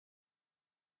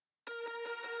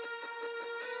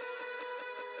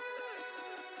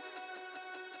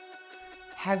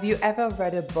Have you ever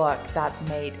read a book that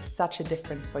made such a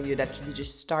difference for you that you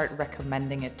just start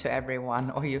recommending it to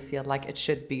everyone, or you feel like it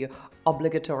should be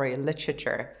obligatory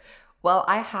literature? Well,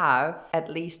 I have at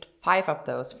least 5 of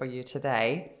those for you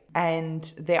today. And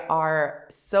they are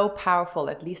so powerful,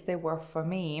 at least they were for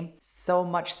me, so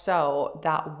much so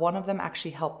that one of them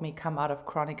actually helped me come out of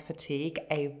chronic fatigue,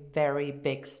 a very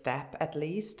big step at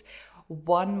least.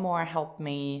 One more helped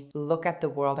me look at the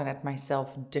world and at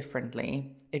myself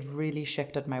differently. It really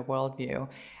shifted my worldview.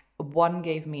 One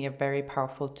gave me a very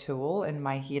powerful tool in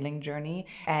my healing journey,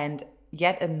 and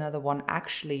yet another one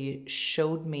actually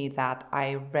showed me that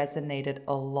I resonated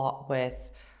a lot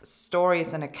with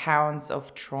stories and accounts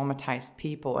of traumatized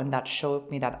people, and that showed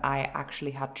me that I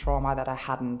actually had trauma that I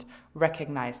hadn't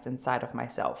recognized inside of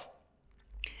myself.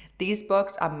 These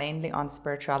books are mainly on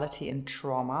spirituality and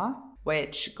trauma,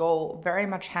 which go very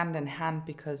much hand in hand,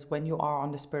 because when you are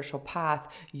on the spiritual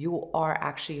path, you are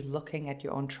actually looking at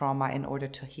your own trauma in order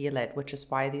to heal it, which is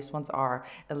why these ones are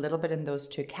a little bit in those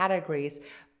two categories.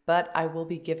 But I will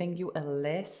be giving you a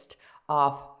list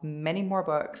of many more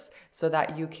books so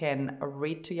that you can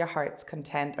read to your heart's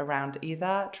content around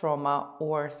either trauma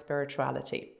or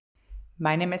spirituality.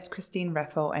 My name is Christine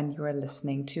Reffo, and you are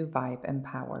listening to Vibe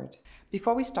Empowered.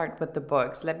 Before we start with the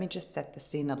books, let me just set the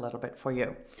scene a little bit for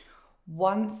you.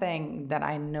 One thing that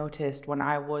I noticed when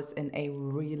I was in a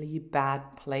really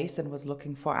bad place and was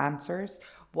looking for answers,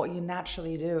 what you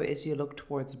naturally do is you look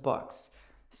towards books.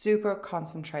 Super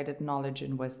concentrated knowledge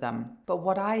and wisdom. But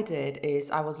what I did is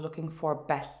I was looking for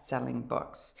best-selling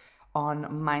books on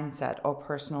mindset or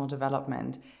personal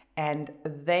development. And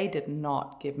they did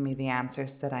not give me the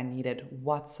answers that I needed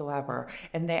whatsoever.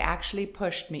 And they actually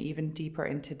pushed me even deeper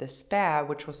into despair,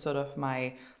 which was sort of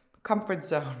my comfort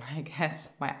zone, I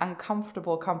guess. My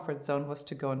uncomfortable comfort zone was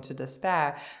to go into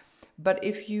despair. But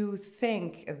if you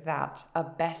think that a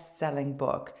best-selling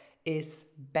book is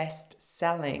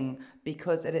best-selling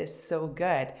because it is so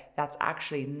good, that's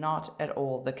actually not at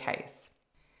all the case.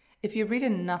 If you read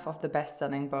enough of the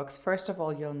best-selling books, first of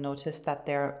all, you'll notice that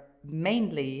they're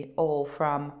mainly all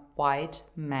from white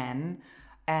men,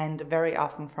 and very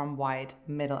often from white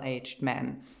middle-aged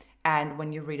men. And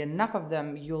when you read enough of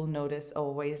them, you'll notice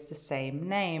always the same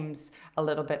names, a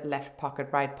little bit left pocket,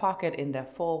 right pocket in their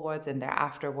forewords, in their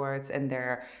afterwords, in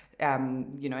their,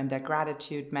 in their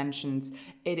gratitude mentions.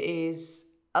 It is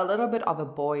a little bit of a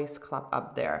boys' club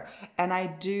up there. And I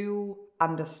do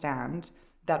understand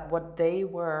that what they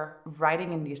were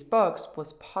writing in these books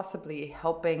was possibly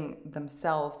helping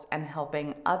themselves and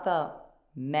helping other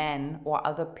men or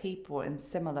other people in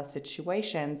similar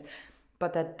situations.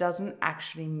 But that doesn't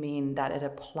actually mean that it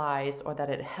applies or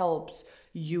that it helps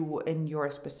you in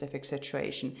your specific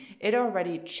situation. It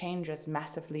already changes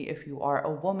massively if you are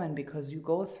a woman, because you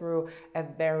go through a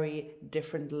very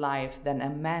different life than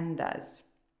a man does.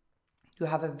 You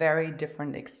have a very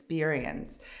different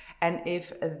experience. And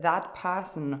if that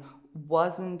person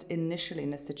wasn't initially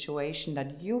in a situation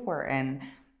that you were in,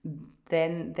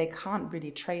 then they can't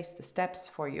really trace the steps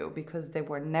for you because they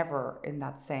were never in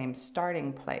that same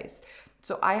starting place.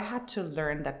 So I had to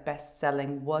learn that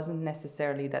best-selling wasn't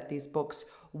necessarily that these books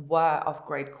were of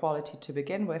great quality to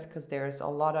begin with, because there's a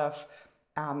lot of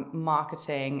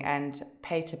marketing and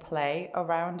pay to play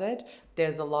around it.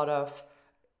 There's a lot of,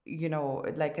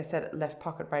 like I said, left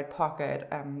pocket, right pocket,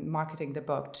 marketing the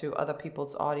book to other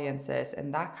people's audiences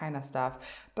and that kind of stuff.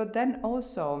 But then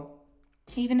also,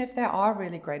 even if there are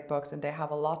really great books and they have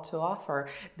a lot to offer,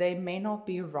 they may not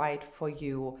be right for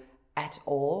you at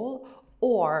all,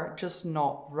 or just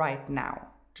not right now.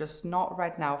 Just not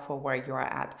right now for where you're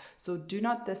at. So do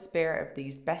not despair if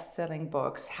these best-selling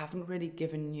books haven't really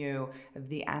given you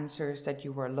the answers that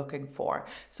you were looking for.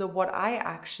 So what I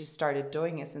actually started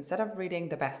doing is, instead of reading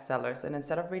the bestsellers and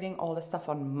instead of reading all the stuff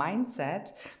on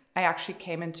mindset, I actually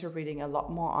came into reading a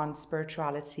lot more on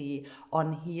spirituality,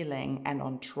 on healing, and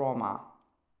on trauma.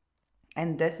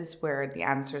 And this is where the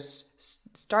answers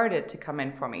started to come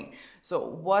in for me. So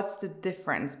what's the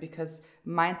difference? Because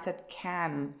mindset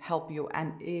can help you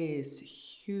and is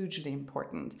hugely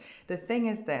important. The thing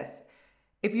is this: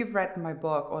 if you've read my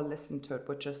book or listened to it,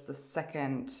 which is the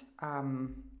second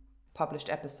published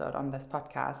episode on this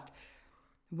podcast,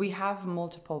 we have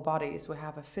multiple bodies. We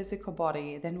have a physical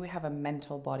body, then we have a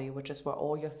mental body, which is where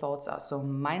all your thoughts are. So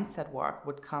mindset work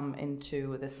would come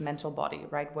into this mental body,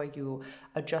 right? Where you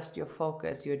adjust your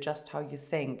focus, you adjust how you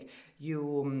think,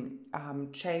 you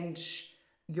change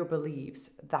your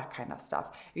beliefs, that kind of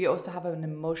stuff. You also have an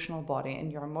emotional body.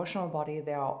 In your emotional body,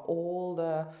 there are all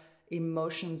the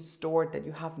emotions stored that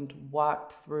you haven't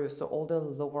worked through. So all the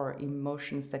lower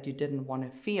emotions that you didn't want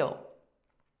to feel.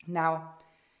 Now,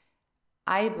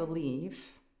 I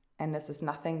believe, and this is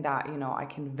nothing that, I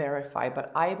can verify,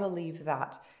 but I believe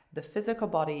that the physical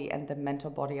body and the mental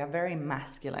body are very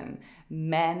masculine.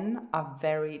 Men are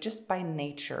very, just by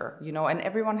nature, and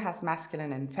everyone has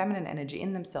masculine and feminine energy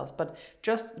in themselves, but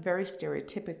just very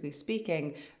stereotypically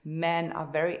speaking, men are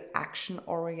very action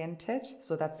oriented.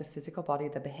 So that's the physical body,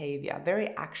 the behavior,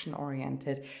 very action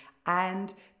oriented.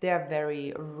 And they're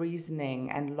very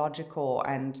reasoning and logical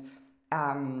and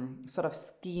sort of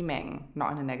scheming,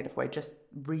 not in a negative way, just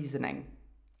reasoning.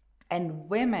 And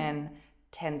women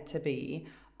tend to be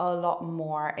a lot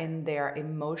more in their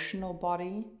emotional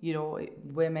body.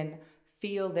 Women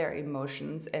feel their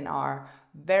emotions and are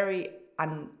very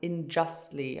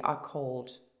unjustly are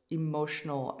called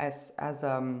emotional as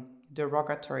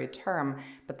derogatory term,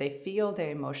 but they feel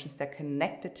their emotions, they're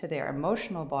connected to their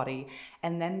emotional body,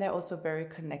 and then they're also very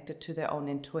connected to their own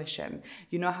intuition.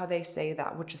 You know how they say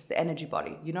that, which is the energy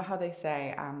body. You know how they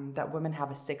say that women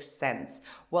have a sixth sense.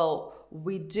 Well,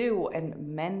 we do,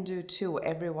 and men do too,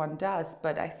 everyone does,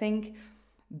 but I think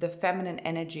the feminine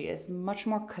energy is much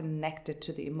more connected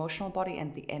to the emotional body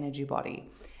and the energy body.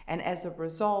 And as a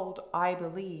result, I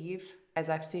believe, as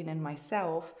I've seen in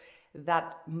myself,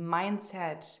 that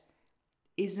mindset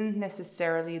isn't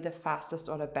necessarily the fastest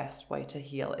or the best way to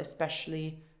heal,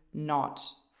 especially not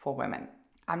for women.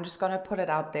 I'm just going to put it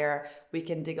out there. We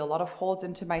can dig a lot of holes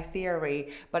into my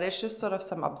theory, but it's just sort of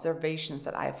some observations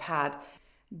that I've had.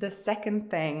 The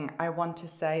second thing I want to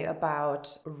say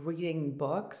about reading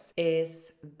books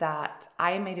is that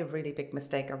I made a really big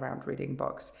mistake around reading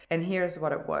books. And here's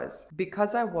what it was.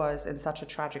 Because I was in such a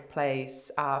tragic place,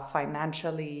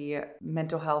 financially,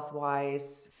 mental health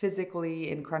wise,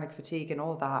 physically, in chronic fatigue and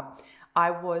all that,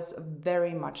 I was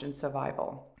very much in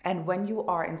survival. And when you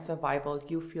are in survival,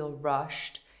 you feel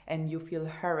rushed and you feel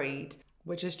hurried,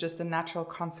 which is just a natural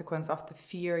consequence of the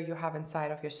fear you have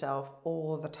inside of yourself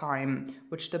all the time,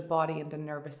 which the body and the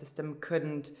nervous system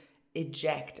couldn't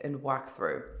eject and work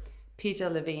through. Peter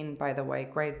Levine, by the way,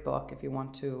 great book if you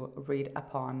want to read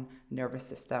upon nervous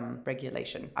system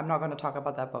regulation. I'm not going to talk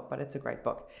about that book, but it's a great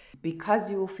book. Because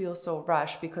you feel so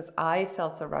rushed, because I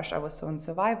felt so rushed, I was so in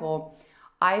survival,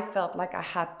 I felt like I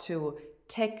had to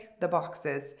tick the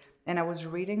boxes, and I was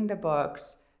reading the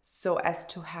books so as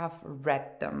to have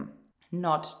read them,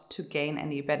 not to gain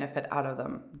any benefit out of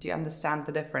them. Do you understand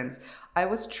the difference? I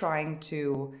was trying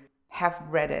to have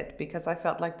read it because I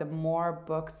felt like the more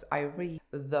books I read,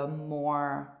 the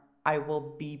more I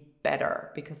will be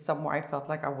better, because somewhere I felt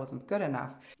like I wasn't good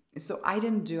enough. So I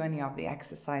didn't do any of the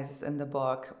exercises in the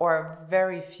book, or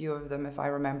very few of them if I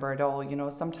remember at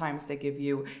all. Sometimes they give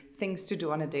you things to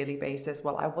do on a daily basis.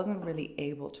 Well, I wasn't really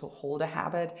able to hold a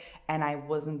habit, and I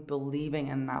wasn't believing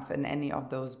enough in any of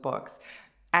those books.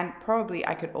 And probably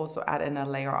I could also add in a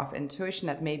layer of intuition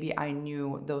that maybe I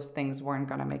knew those things weren't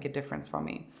going to make a difference for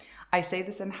me. I say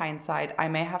this in hindsight. I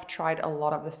may have tried a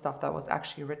lot of the stuff that was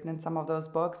actually written in some of those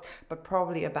books, but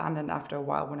probably abandoned after a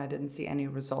while when I didn't see any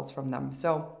results from them.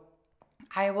 So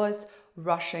I was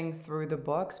rushing through the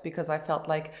books because I felt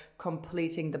like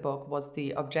completing the book was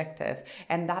the objective.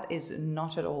 And that is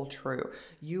not at all true.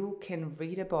 You can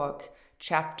read a book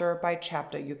chapter by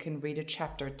chapter. You can read a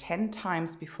chapter 10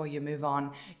 times before you move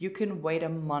on. You can wait a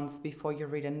month before you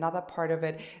read another part of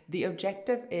it. The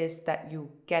objective is that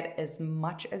you get as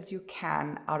much as you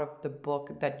can out of the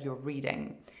book that you're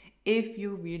reading, if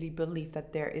you really believe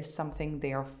that there is something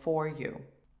there for you.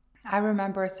 I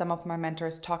remember some of my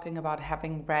mentors talking about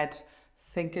having read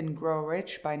Think and Grow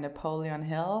Rich by Napoleon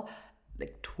Hill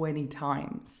like 20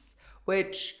 times,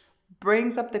 which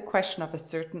brings up the question of a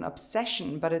certain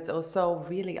obsession, but it's also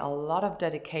really a lot of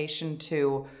dedication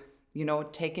to,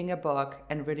 taking a book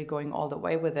and really going all the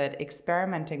way with it,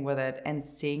 experimenting with it, and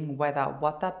seeing whether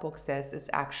what that book says is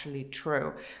actually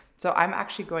true. So I'm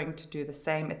actually going to do the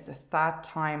same. It's the third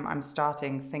time I'm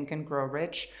starting Think and Grow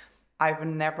Rich. I've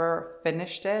never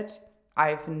finished it.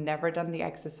 I've never done the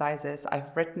exercises.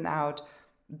 I've written out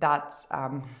that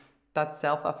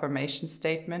self-affirmation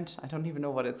statement. I don't even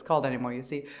know what it's called anymore, you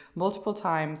see, multiple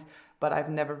times, but I've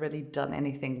never really done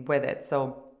anything with it.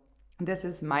 So this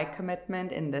is my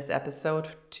commitment in this episode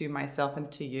to myself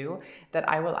and to you, that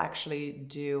I will actually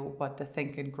do what the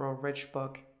Think and Grow Rich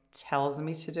book tells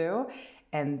me to do.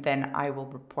 And then I will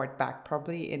report back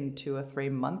probably in 2 or 3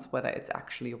 months whether it's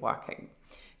actually working.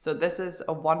 So this is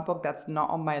one book that's not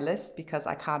on my list because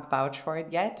I can't vouch for it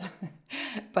yet.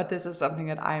 But this is something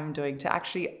that I'm doing to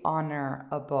actually honor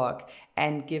a book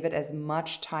and give it as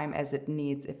much time as it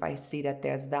needs if I see that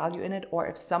there's value in it, or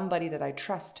if somebody that I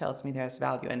trust tells me there's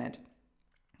value in it.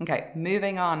 Okay,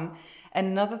 moving on.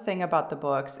 Another thing about the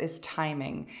books is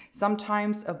timing.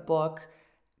 Sometimes a book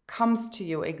comes to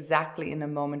you exactly in a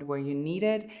moment where you need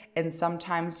it. And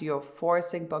sometimes you're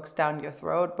forcing books down your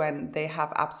throat when they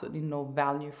have absolutely no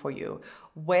value for you.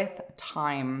 With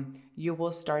time, you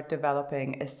will start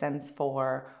developing a sense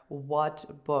for what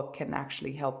book can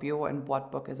actually help you and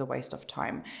what book is a waste of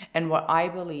time. And what I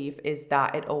believe is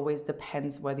that it always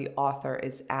depends where the author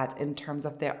is at in terms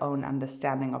of their own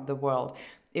understanding of the world.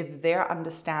 If their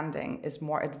understanding is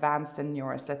more advanced than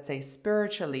yours, let's say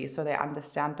spiritually, so they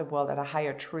understand the world at a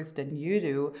higher truth than you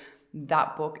do,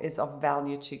 that book is of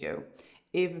value to you.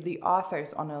 If the author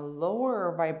is on a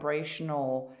lower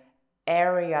vibrational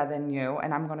area than you,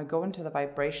 and I'm going to go into the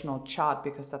vibrational chart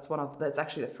because that's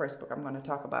actually the first book I'm going to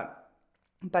talk about.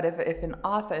 But if an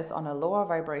author is on a lower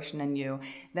vibration than you,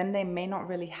 then they may not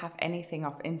really have anything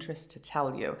of interest to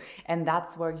tell you. And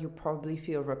that's where you probably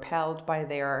feel repelled by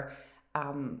their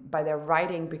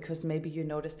writing, because maybe you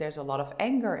notice there's a lot of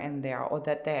anger in there, or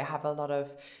that they have a lot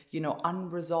of,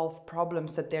 unresolved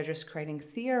problems that they're just creating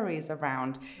theories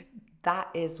around. That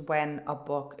is when a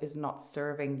book is not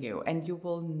serving you, and you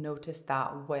will notice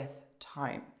that with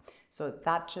time. So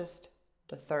that's just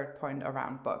the third point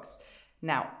around books.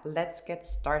 Now, let's get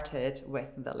started with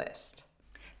the list.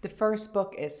 The first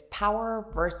book is Power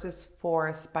versus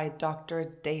Force by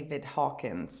Dr. David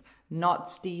Hawkins, not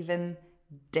Stephen,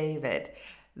 David.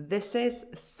 This is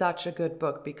such a good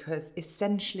book because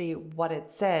essentially what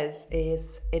it says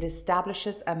is it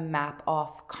establishes a map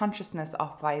of consciousness,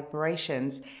 of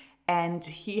vibrations, and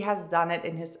he has done it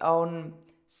in his own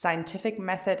scientific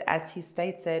method as he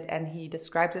states it, and he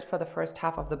describes it for the first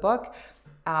half of the book.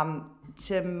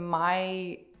 To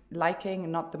my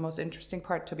liking, not the most interesting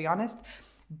part, to be honest,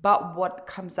 but what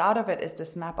comes out of it is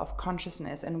this map of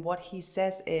consciousness. And what he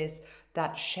says is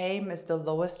that shame is the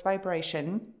lowest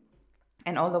vibration,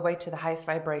 and all the way to the highest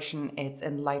vibration, it's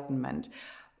enlightenment.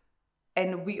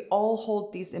 And we all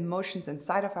hold these emotions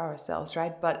inside of ourselves,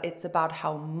 right? But it's about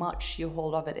how much you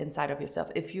hold of it inside of yourself.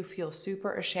 If you feel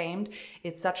super ashamed,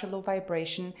 it's such a low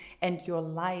vibration, and your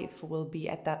life will be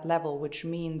at that level, which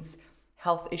means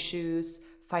health issues,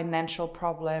 financial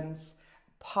problems,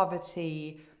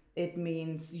 poverty. It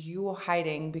means you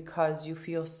hiding because you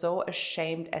feel so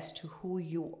ashamed as to who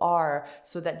you are,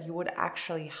 so that you would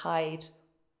actually hide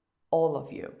all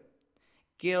of you.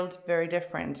 Guilt, very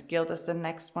different. Guilt is the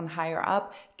next one higher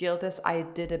up. Guilt is I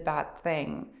did a bad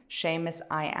thing. Shame is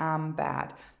I am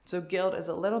bad. So guilt is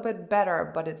a little bit better,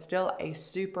 but it's still a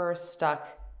super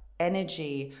stuck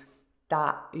energy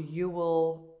that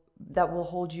will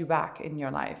hold you back in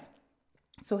your life.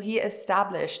 So he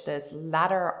established this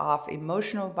ladder of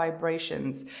emotional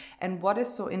vibrations. And what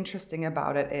is so interesting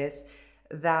about it is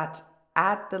that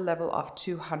at the level of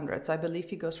 200, so I believe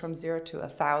he goes from 0 to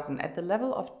 1,000, at the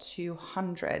level of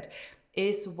 200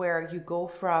 is where you go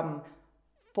from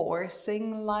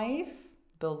forcing life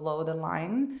below the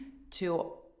line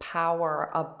to power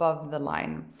above the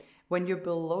line. When you're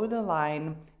below the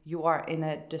line, you are in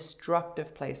a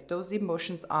destructive place. Those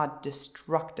emotions are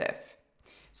destructive.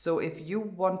 So if you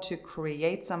want to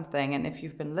create something, and if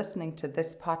you've been listening to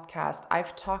this podcast,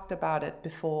 I've talked about it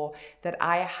before, that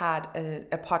I had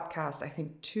a podcast, I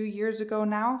think 2 years ago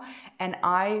now, and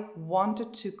I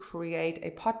wanted to create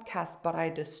a podcast, but I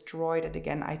destroyed it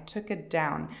again. I took it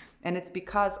down. And it's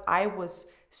because I was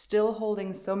still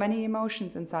holding so many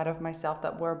emotions inside of myself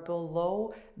that were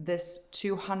below this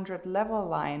 200 level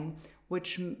line,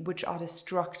 which are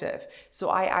destructive. So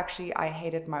I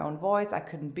hated my own voice. I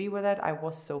couldn't be with it. I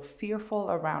was so fearful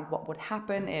around what would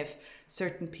happen if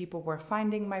certain people were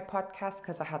finding my podcast,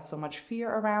 because I had so much fear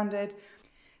around it.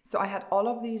 So I had all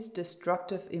of these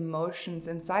destructive emotions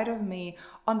inside of me,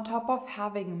 on top of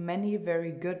having many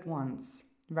very good ones,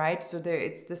 right? So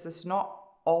this is not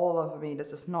all of me.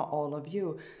 This is not all of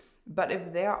you. But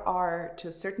if there are, to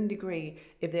a certain degree,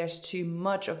 if there's too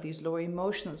much of these lower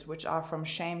emotions, which are from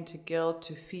shame to guilt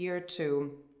to fear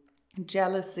to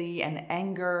jealousy and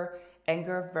anger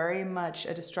very much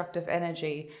a destructive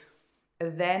energy,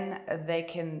 then they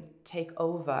can take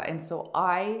over. And so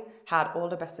I had all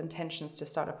the best intentions to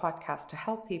start a podcast to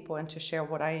help people and to share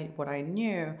what I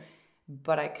knew,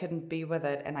 but I couldn't be with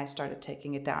it, and I started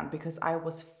taking it down because I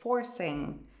was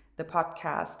forcing the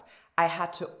podcast. I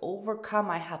had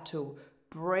to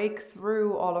break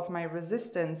through all of my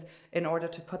resistance in order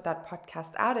to put that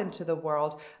podcast out into the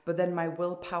world. But then my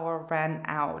willpower ran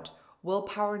out.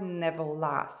 Willpower never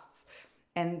lasts.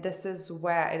 And this is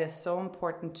where it is so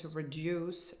important to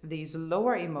reduce these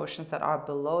lower emotions that are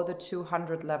below the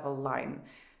 200 level line.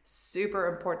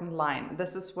 Super important line.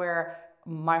 This is where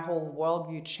my whole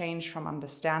worldview changed from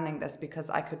understanding this, because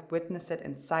I could witness it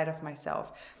inside of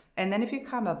myself. And then if you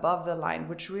come above the line,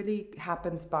 which really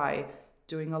happens by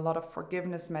doing a lot of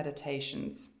forgiveness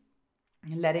meditations,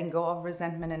 letting go of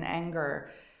resentment and anger.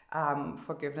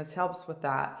 Forgiveness helps with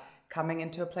that. Coming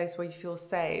into a place where you feel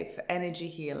safe, energy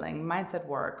healing, mindset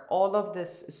work, all of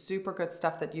this super good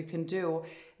stuff that you can do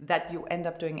that you end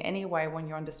up doing anyway when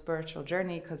you're on the spiritual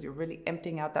journey, because you're really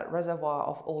emptying out that reservoir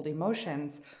of old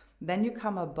emotions. Then you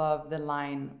come above the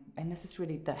line, and this is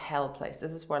really the hell place.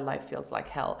 This is where life feels like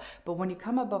hell. But when you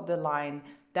come above the line,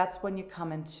 that's when you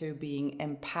come into being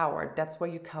empowered. That's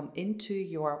where you come into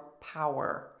your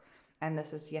power. And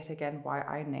this is yet again why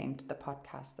I named the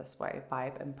podcast this way,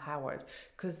 Vibe Empowered,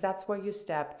 because that's where you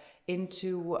step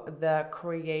into the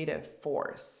creative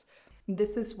force.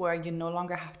 This is where you no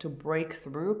longer have to break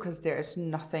through, because there is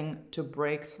nothing to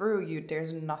break through.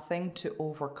 There's nothing to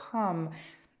overcome.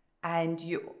 And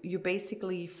you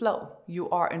basically flow. You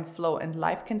are in flow, and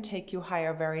life can take you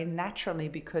higher very naturally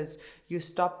because you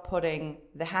stop putting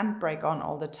the handbrake on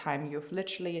all the time. You've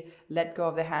literally let go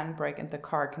of the handbrake and the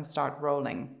car can start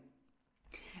rolling.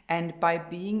 And by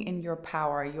being in your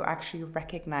power, you actually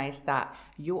recognize that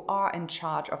you are in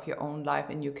charge of your own life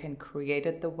and you can create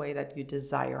it the way that you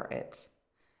desire it.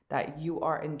 That you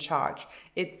are in charge.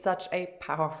 It's such a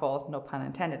powerful, no pun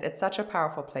intended, it's such a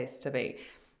powerful place to be.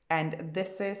 And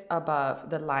this is above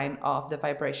the line of the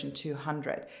vibration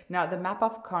 200. Now, the map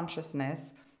of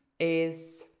consciousness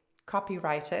is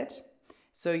copyrighted.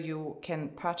 So you can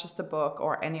purchase the book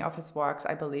or any of his works.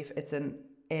 I believe it's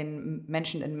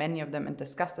mentioned in many of them and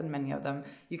discussed in many of them.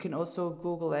 You can also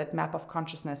Google it, Map of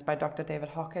Consciousness by Dr. David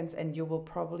Hawkins, and you will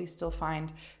probably still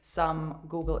find some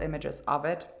Google images of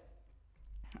it.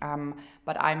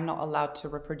 But I'm not allowed to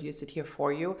reproduce it here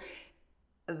for you.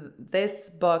 This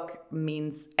book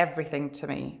means everything to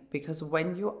me, because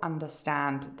when you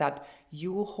understand that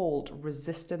you hold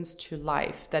resistance to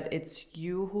life, that it's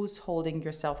you who's holding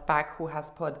yourself back, who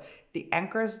has put the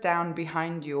anchors down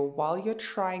behind you while you're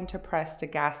trying to press the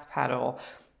gas pedal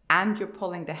and you're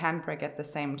pulling the handbrake at the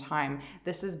same time,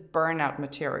 this is burnout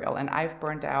material, and I've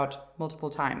burned out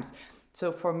multiple times.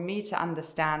 So for me to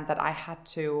understand that I had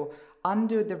to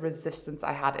undo the resistance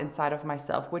I had inside of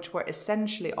myself, which were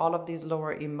essentially all of these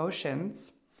lower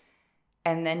emotions,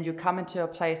 and then you come into a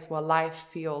place where life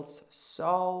feels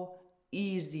so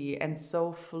easy and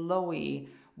so flowy,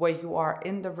 where you are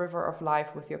in the river of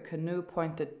life with your canoe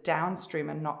pointed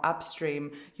downstream and not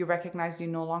upstream. You recognize you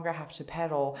no longer have to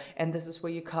pedal, and this is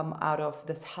where you come out of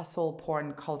this hustle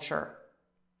porn culture.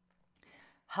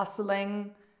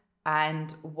 Hustling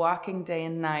and working day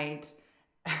and night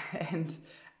and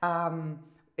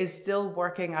is still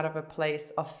working out of a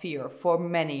place of fear for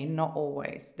many, not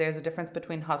always. There's a difference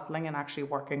between hustling and actually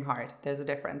working hard. There's a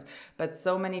difference. But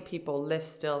so many people live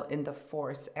still in the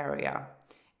force area.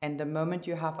 And the moment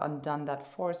you have undone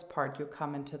that force part, you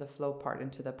come into the flow part,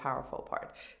 into the powerful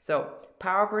part. So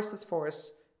Power versus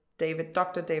Force,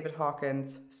 Dr. David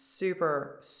Hawkins,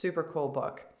 super, super cool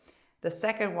book. The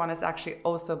second one is actually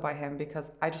also by him,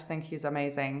 because I just think he's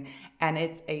amazing. And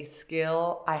it's a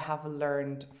skill I have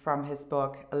learned from his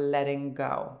book, Letting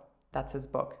Go. That's his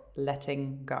book,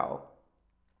 Letting Go.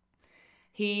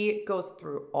 He goes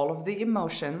through all of the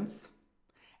emotions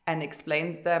and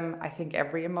explains them. I think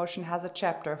every emotion has a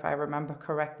chapter, if I remember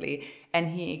correctly.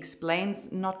 And he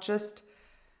explains not just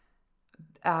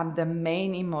the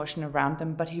main emotion around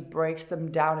them, but he breaks them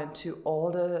down into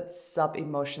all the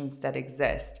sub-emotions that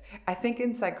exist. I think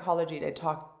in psychology, they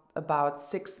talk about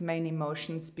 6 main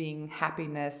emotions being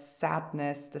happiness,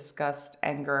 sadness, disgust,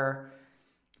 anger,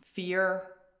 fear,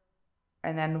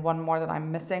 and then one more that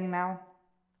I'm missing now.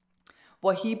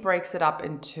 Well, he breaks it up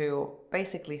into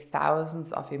basically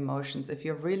thousands of emotions. If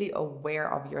you're really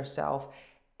aware of yourself,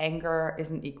 anger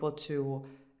isn't equal to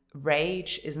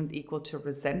rage, isn't equal to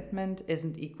resentment,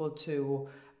 isn't equal to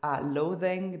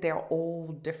loathing. They're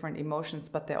all different emotions,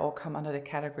 but they all come under the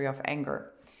category of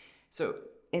anger. So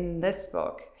in this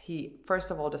book, he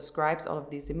first of all describes all of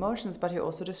these emotions, but he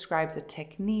also describes a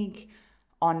technique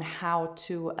on how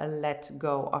to let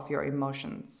go of your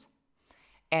emotions.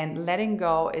 And letting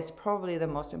go is probably the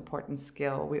most important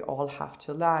skill we all have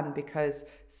to learn, because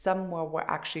somewhere we're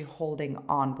actually holding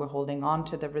on. We're holding on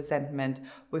to the resentment.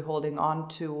 We're holding on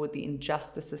to the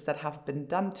injustices that have been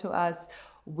done to us.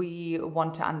 We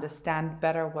want to understand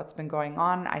better what's been going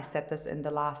on. I said this in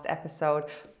the last episode.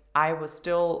 I was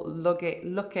still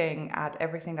looking at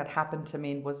everything that happened to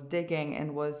me and was digging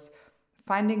and was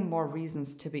finding more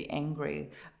reasons to be angry,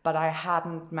 but I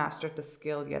hadn't mastered the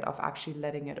skill yet of actually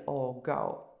letting it all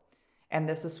go. And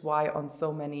this is why on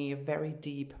so many very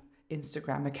deep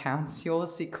Instagram accounts, you'll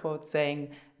see quotes saying,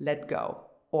 let go,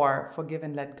 or forgive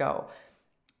and let go.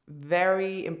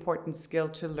 very important skill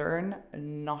to learn,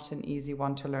 not an easy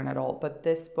one to learn at all. But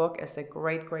this book is a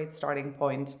great starting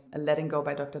point. Letting Go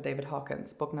by Dr. David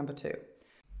Hawkins, book number 2.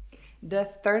 The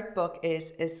third book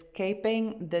is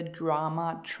Escaping the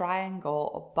Drama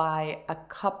Triangle by a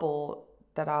couple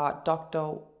that are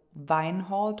Dr.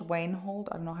 Weinhold,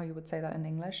 I don't know how you would say that in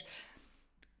English.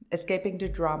 Escaping the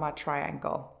Drama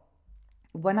Triangle.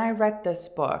 When I read this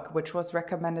book, which was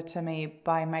recommended to me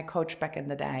by my coach back in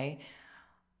the day,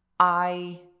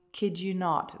 I kid you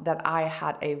not that I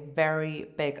had a very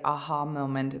big aha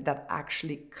moment that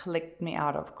actually clicked me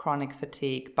out of chronic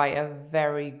fatigue by a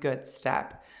very good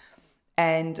step.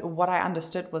 And what I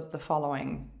understood was the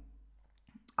following.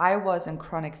 I was in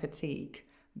chronic fatigue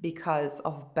because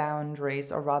of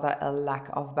boundaries, or rather a lack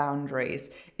of boundaries.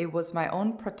 It was my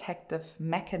own protective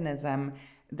mechanism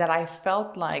that I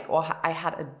felt like, or I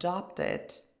had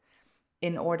adopted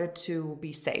in order to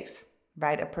be safe,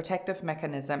 right? A protective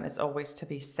mechanism is always to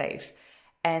be safe.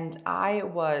 And I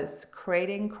was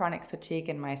creating chronic fatigue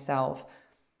in myself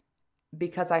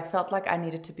because I felt like I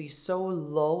needed to be so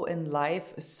low in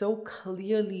life, so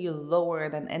clearly lower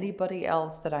than anybody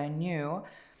else that I knew,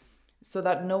 so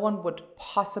that no one would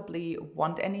possibly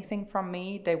want anything from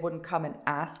me. They wouldn't come and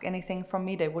ask anything from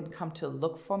me. They wouldn't come to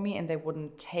look for me, and they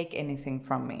wouldn't take anything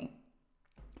from me.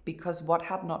 Because what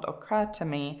had not occurred to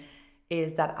me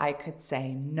is that I could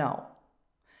say no.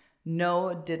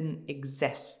 No didn't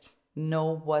exist.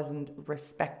 No wasn't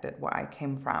respected where I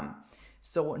came from.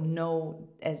 So no,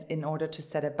 as in order to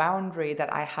set a boundary,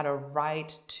 that I had a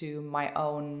right to my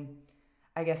own,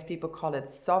 I guess people call it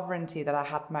sovereignty, that I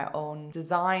had my own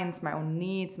designs, my own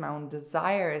needs, my own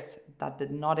desires that did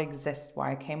not exist where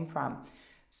I came from.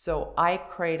 So I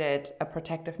created a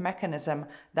protective mechanism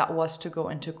that was to go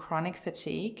into chronic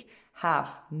fatigue,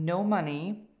 have no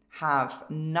money, have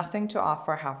nothing to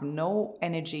offer, have no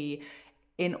energy,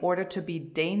 in order to be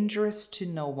dangerous to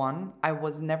no one. I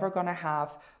was never going to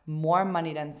have more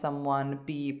money than someone,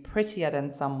 be prettier than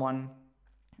someone,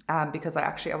 because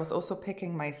I was also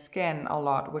picking my skin a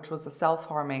lot, which was a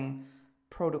self-harming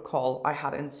protocol I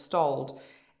had installed.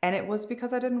 And it was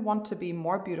because I didn't want to be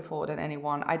more beautiful than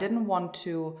anyone. I didn't want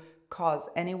to cause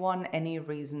anyone any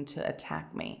reason to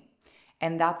attack me.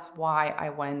 And that's why I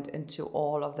went into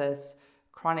all of this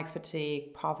chronic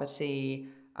fatigue, poverty,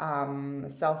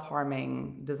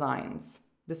 self-harming designs.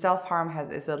 The self-harm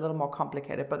is a little more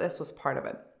complicated, but this was part of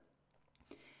it.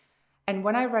 And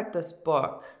when I read this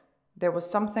book, there was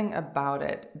something about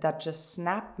it that just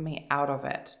snapped me out of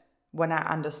it. When I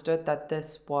understood that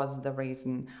this was the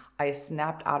reason, I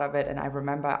snapped out of it. And I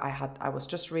remember I was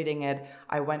just reading it.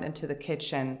 I went into the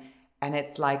kitchen, and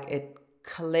it's like it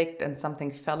clicked and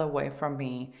something fell away from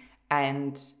me.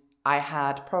 And I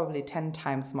had probably 10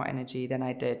 times more energy than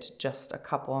I did just a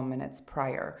couple of minutes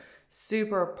prior.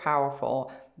 Super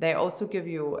powerful. They also give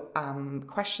you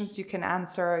questions you can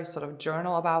answer, you sort of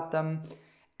journal about them.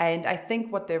 And I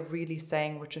think what they're really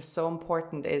saying, which is so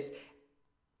important, is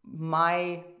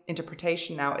my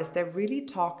interpretation now is they're really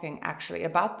talking actually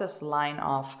about this line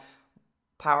of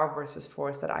power versus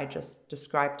force that I just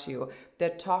described to you. They're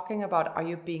talking about, are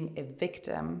you being a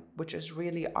victim, which is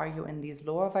really, are you in these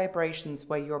lower vibrations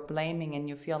where you're blaming and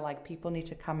you feel like people need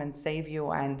to come and save you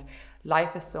and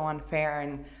life is so unfair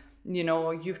and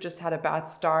you've just had a bad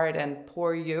start and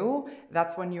poor you.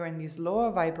 That's when you're in these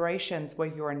lower vibrations where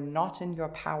you're not in your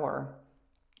power.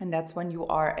 And that's when you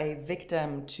are a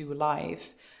victim to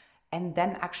life. And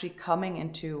then actually coming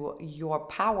into your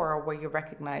power where you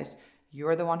recognize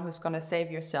you're the one who's going to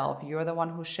save yourself. You're the one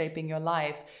who's shaping your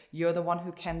life. You're the one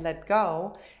who can let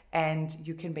go, and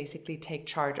you can basically take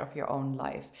charge of your own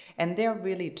life. And they're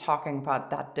really talking about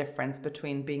that difference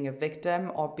between being a victim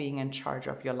or being in charge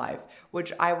of your life,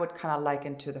 which I would kind of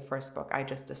liken to the first book I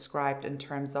just described in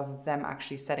terms of them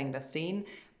actually setting the scene.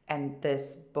 And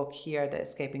this book here, The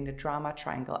Escaping the Drama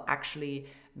Triangle, actually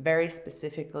very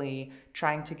specifically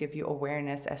trying to give you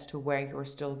awareness as to where you're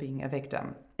still being a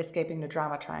victim. Escaping the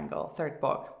Drama Triangle, third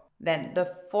book. Then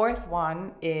the fourth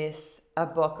one is a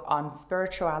book on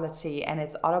spirituality, and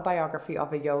it's Autobiography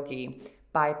of a Yogi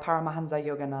by Paramahansa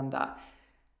Yogananda.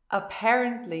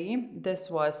 Apparently, this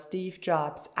was Steve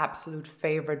Jobs' absolute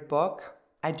favorite book.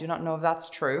 I do not know if that's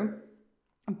true,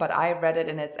 but I read it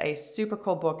and it's a super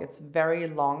cool book. It's very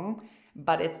long,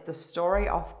 but it's the story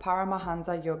of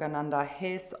Paramahansa Yogananda,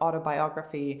 his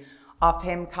autobiography of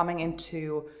him coming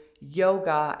into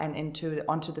yoga and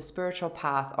onto the spiritual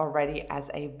path already as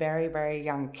a very, very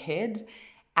young kid.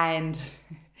 And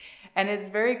it's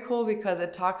very cool because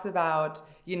it talks about,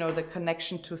 the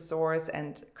connection to source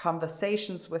and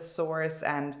conversations with source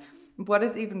and what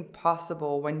is even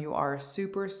possible when you are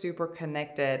super, super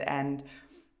connected and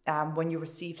when you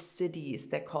receive siddhis,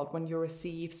 they're called, when you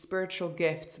receive spiritual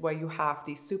gifts where you have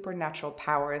these supernatural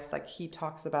powers, like he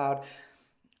talks about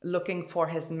looking for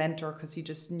his mentor because he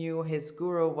just knew his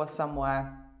guru was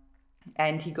somewhere,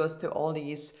 and he goes to all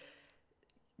these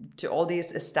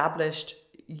established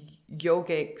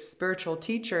yogic spiritual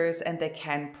teachers, and they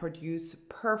can produce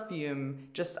perfume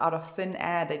just out of thin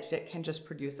air. They can just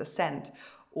produce a scent,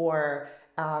 or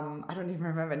I don't even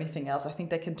remember anything else. I think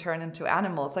they can turn into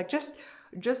animals, like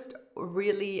just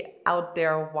really out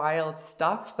there wild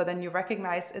stuff. But then you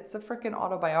recognize it's a freaking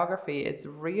autobiography. It's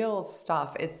real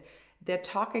stuff. They're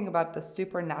talking about the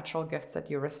supernatural gifts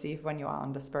that you receive when you are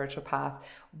on the spiritual path,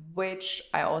 which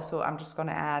I'm just going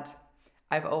to add,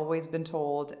 I've always been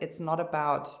told it's not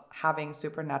about having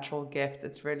supernatural gifts.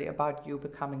 It's really about you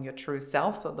becoming your true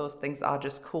self. So those things are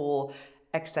just cool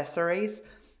accessories.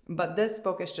 But this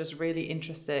book is just really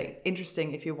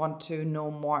interesting if you want to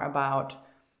know more about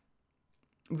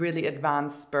really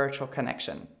advanced spiritual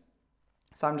connection.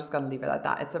 So I'm just going to leave it at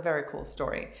that. It's a very cool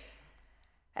story.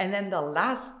 And then the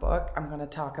last book I'm going to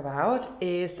talk about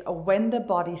is When the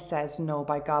Body Says No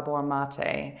by Gabor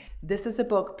Mate. This is a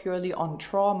book purely on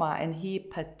trauma, and he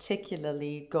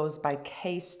particularly goes by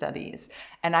case studies.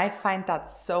 And I find that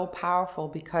so powerful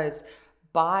because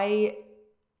by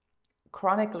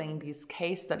chronicling these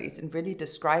case studies and really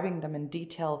describing them in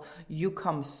detail, you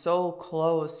come so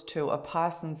close to a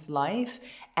person's life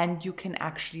and you can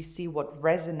actually see what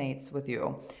resonates with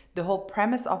you. The whole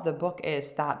premise of the book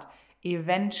is that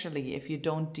eventually, if you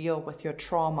don't deal with your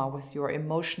trauma, with your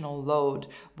emotional load,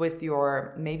 with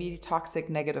your maybe toxic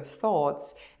negative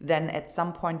thoughts, then at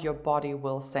some point your body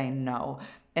will say no.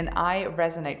 And I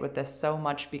resonate with this so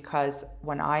much because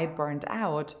when I burned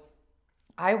out,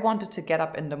 I wanted to get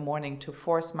up in the morning to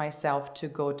force myself to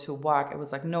go to work. It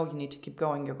was like, no, you need to keep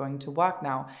going. You're going to work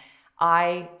now.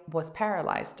 I was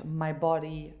paralyzed. My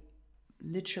body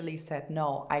literally said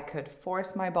no. I could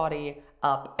force my body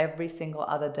up every single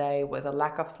other day with a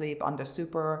lack of sleep under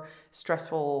super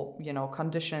stressful,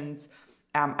 conditions.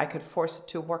 I could force it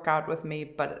to work out with me,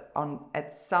 but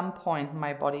at some point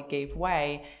my body gave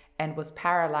way and was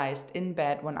paralyzed in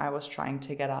bed when I was trying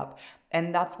to get up.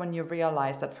 And that's when you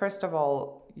realize that, first of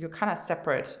all, you're kind of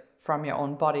separate from your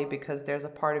own body because there's a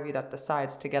part of you that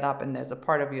decides to get up and there's a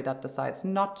part of you that decides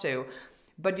not to.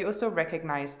 But you also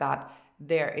recognize that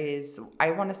there is,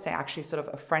 I want to say, actually sort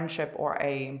of a friendship or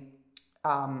an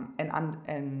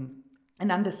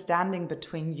understanding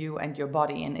between you and your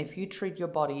body. And if you treat your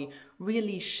body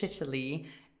really shittily,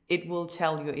 it will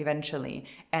tell you eventually.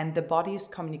 And the body's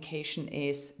communication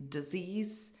is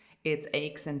disease, it's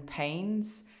aches and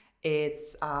pains,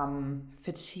 it's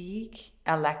fatigue,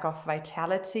 a lack of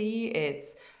vitality,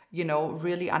 it's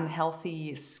really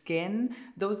unhealthy skin.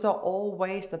 Those are all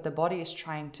ways that the body is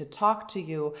trying to talk to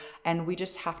you, and we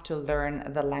just have to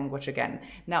learn the language again.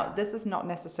 Now, this is not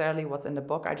necessarily what's in the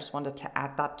book. I just wanted to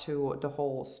add that to the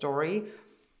whole story.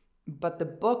 But the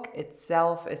book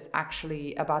itself is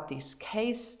actually about these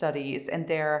case studies, and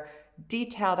they're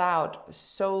detailed out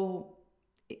so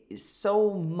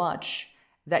much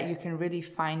that you can really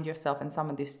find yourself in some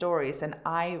of these stories. And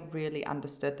I really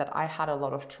understood that I had a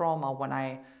lot of trauma when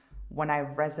I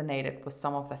resonated with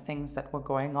some of the things that were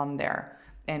going on there.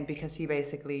 And because he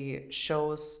basically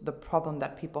shows the problem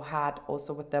that people had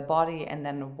also with their body and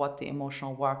then what the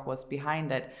emotional work was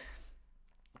behind it.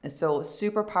 So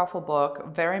super powerful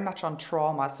book, very much on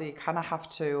trauma. So you kind of have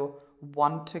to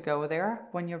want to go there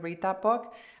when you read that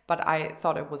book. But I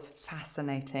thought it was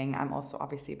fascinating. I'm also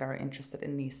obviously very interested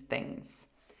in these things.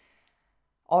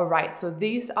 All right, so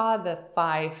these are the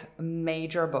 5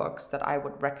 major books that I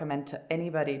would recommend to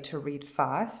anybody to read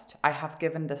first. I have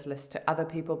given this list to other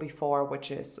people before,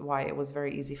 which is why it was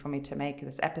very easy for me to make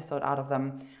this episode out of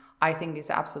them. I think these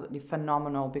are absolutely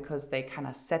phenomenal because they kind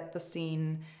of set the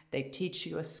scene, they teach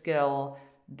you a skill,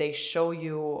 they show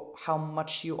you how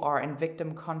much you are in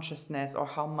victim consciousness or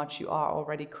how much you are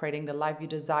already creating the life you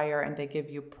desire, and they give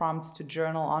you prompts to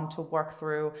journal on, to work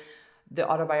through. The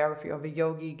Autobiography of a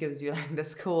Yogi gives you like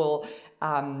this cool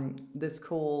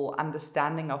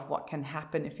understanding of what can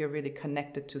happen if you're really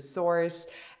connected to source.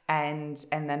 And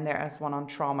then there is one on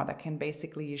trauma that can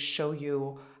basically show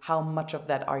you how much of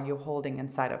that are you holding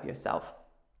inside of yourself.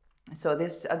 So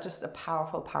this is just a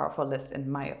powerful, powerful list in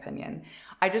my opinion.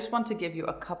 I just want to give you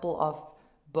a couple of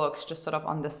books just sort of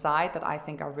on the side that I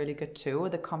think are really good too.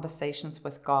 The Conversations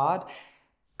with God.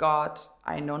 God,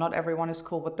 I know not everyone is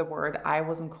cool with the word. I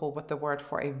wasn't cool with the word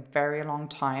for a very long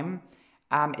time.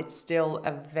 It's still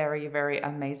a very, very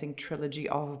amazing trilogy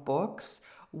of books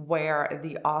where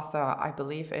the author, I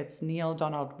believe it's Neale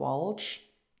Donald Walsch,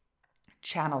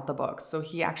 channeled the books. So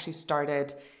he actually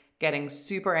started getting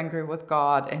super angry with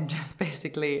God and just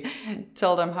basically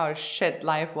told him how shit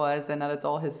life was and that it's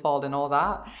all his fault and all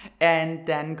that. And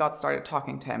then God started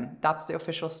talking to him. That's the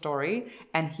official story.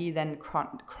 And he then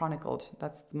chronicled,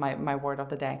 that's my word of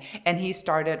the day. And he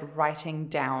started writing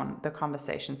down the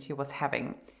conversations he was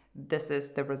having. This is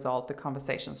the result, the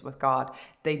conversations with God.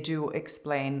 They do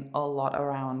explain a lot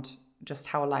around just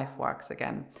how life works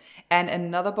again. And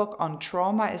another book on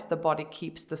trauma is The Body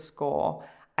Keeps the Score.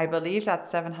 I believe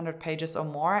that's 700 pages or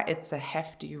more. It's a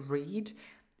hefty read.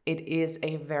 It is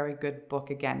a very good book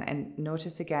again. And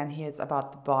notice again, here it's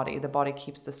about the body. The body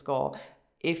keeps the score.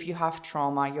 If you have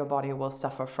trauma, your body will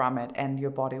suffer from it and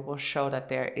your body will show that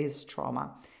there is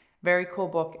trauma. Very cool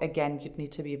book. Again, you'd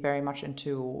need to be very much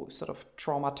into sort of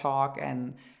trauma talk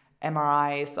and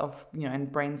MRIs of,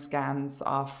 and brain scans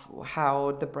of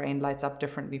how the brain lights up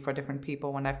differently for different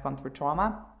people when they've gone through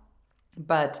trauma.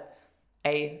 But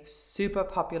a super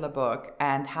popular book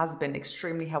and has been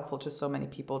extremely helpful to so many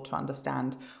people to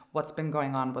understand what's been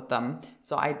going on with them.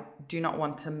 So I do not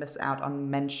want to miss out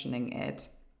on mentioning it.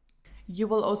 You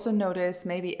will also notice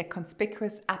maybe a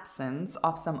conspicuous absence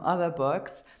of some other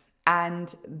books.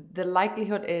 And the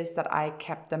likelihood is that I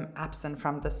kept them absent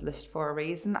from this list for a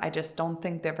reason. I just don't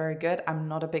think they're very good. I'm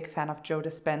not a big fan of Joe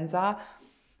Dispenza.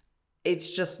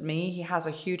 It's just me. He has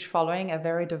a huge following, a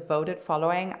very devoted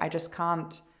following. I just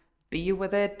can't be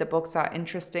with it. The books are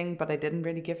interesting, but they didn't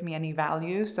really give me any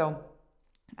value. So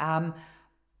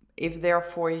if they're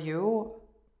for you,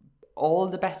 all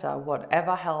the better.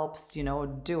 Whatever helps,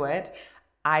 do it.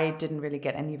 I didn't really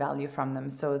get any value from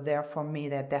them. So there, for me,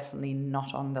 they're definitely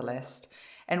not on the list.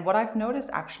 And what I've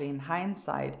noticed actually in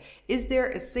hindsight, is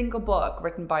there a single book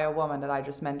written by a woman that I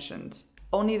just mentioned?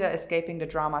 Only the Escaping the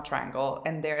Drama Triangle.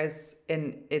 And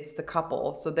it's the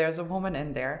couple. So there's a woman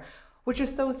in there, which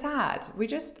is so sad.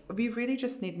 We really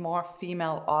just need more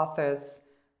female authors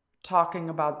talking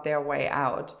about their way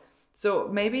out. So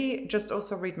maybe just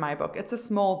also read my book. It's a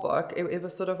small book. It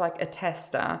was sort of like a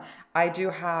tester. I do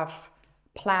have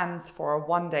plans for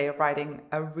one day of writing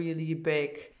a really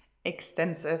big,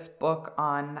 extensive book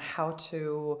on how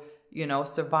to,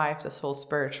 survive this whole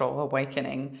spiritual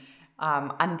awakening.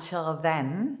 Until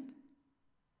then,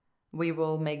 we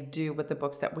will make do with the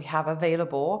books that we have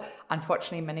available.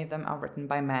 Unfortunately, many of them are written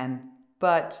by men,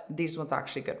 but these ones are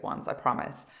actually good ones, I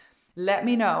promise. Let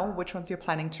me know which ones you're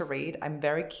planning to read. I'm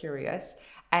very curious.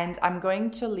 And I'm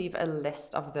going to leave a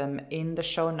list of them in the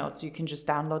show notes. You can just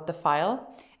download the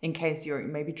file in case you're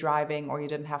maybe driving or you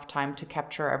didn't have time to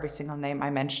capture every single name I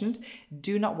mentioned.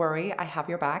 Do not worry, I have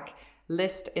your back.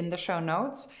 List in the show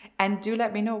notes, and do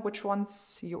let me know which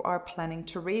ones you are planning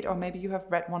to read, or maybe you have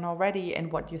read one already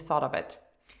and what you thought of it.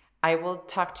 I will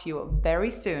talk to you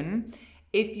very soon.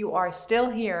 If you are still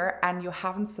here and you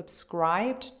haven't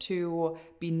subscribed to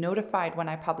be notified when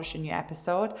I publish a new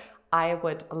episode, I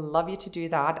would love you to do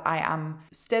that. I am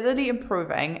steadily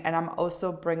improving and I'm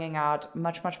also bringing out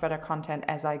much, much better content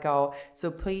as I go. So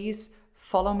please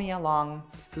follow me along.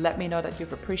 Let me know that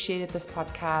you've appreciated this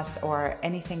podcast or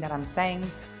anything that I'm saying.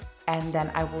 And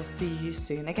then I will see you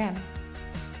soon again.